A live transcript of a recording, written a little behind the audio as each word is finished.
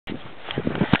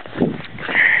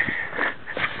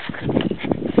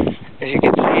you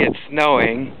can see, it's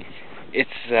snowing.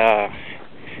 It's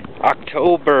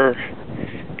October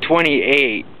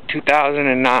 28,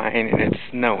 2009, and it's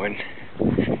snowing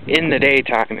in the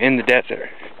daytime in the desert.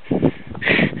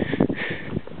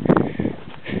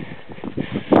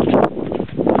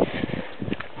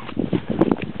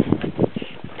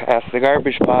 Past the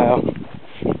garbage pile.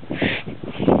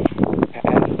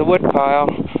 Past the wood pile.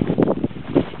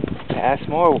 Past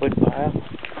more wood pile.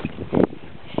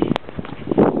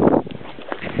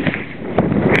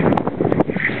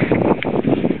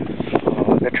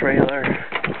 Oh, the trailer.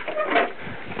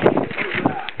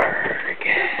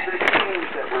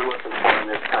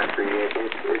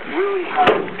 It's really hard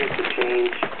to get the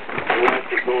change unless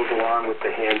it goes along with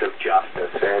the hand of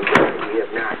justice, and we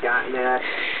have not gotten that.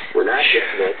 We're not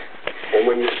getting it. And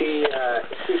when you see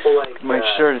people like my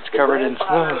shirt is covered in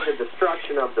snow. The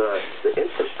destruction of the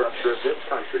infrastructure of this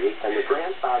country and the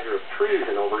grandfather of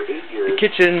treason over 8 years. The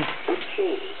kitchen. We've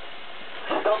changed.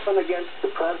 Something against the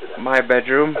president. My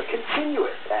bedroom. A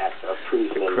continuous act of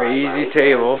treason. Crazy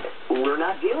table. We're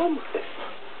not dealing with it.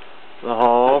 The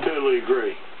hall. I totally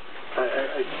agree.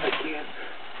 I can't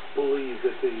believe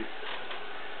that the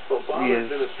Obama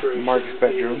administration Mark's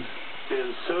bedroom.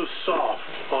 Been so soft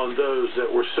on those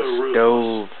that were so ruthless.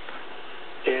 Stove.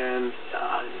 And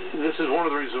this is one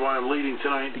of the reasons why I'm leading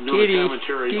tonight. Kitty.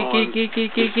 Commentary on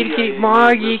Kitty.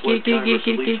 Margie.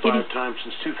 Kitty. 5 times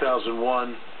since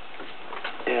 2001.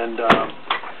 And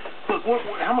look,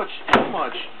 how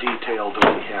much detail do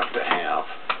we have to have?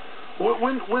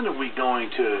 When are we going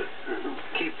to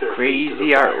keep their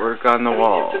crazy artwork on the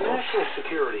wall? If the National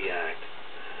Security Act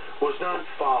was not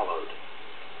followed,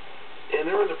 and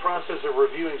they're in the process of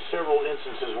reviewing several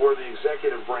instances where the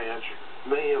executive branch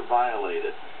may have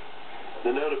violated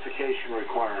the notification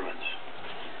requirements,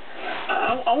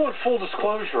 I want full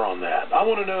disclosure on that. I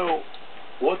want to know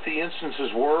what the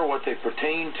instances were, what they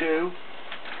pertain to,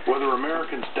 whether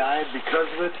Americans died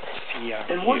because of it,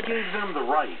 and what gave them the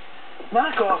right.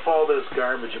 Knock off all this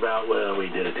garbage about, well, we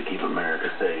did it to keep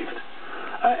America saved.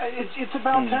 It's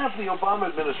about time for the Obama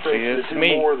administration to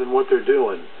do more than what they're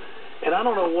doing. And I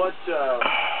don't know what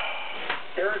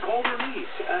Eric Holder needs.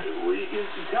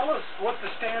 Tell us what the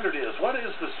standard is. What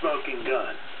is the smoking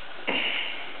gun?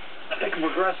 I think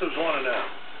progressives want to know.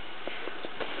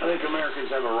 I think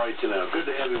Americans have a right to know. Good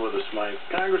to have you with us, Mike.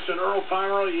 Congressman Earl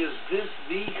Pomeroy, is this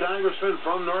the congressman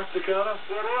from North Dakota?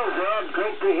 It is, Ed.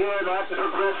 Great to hear that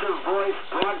progressive voice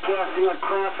broadcasting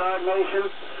across our nation.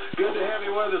 Good to have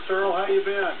you with us, Earl. How you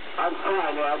been? I'm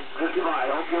fine, Ed. Goodbye.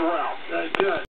 I hope you're well. Good.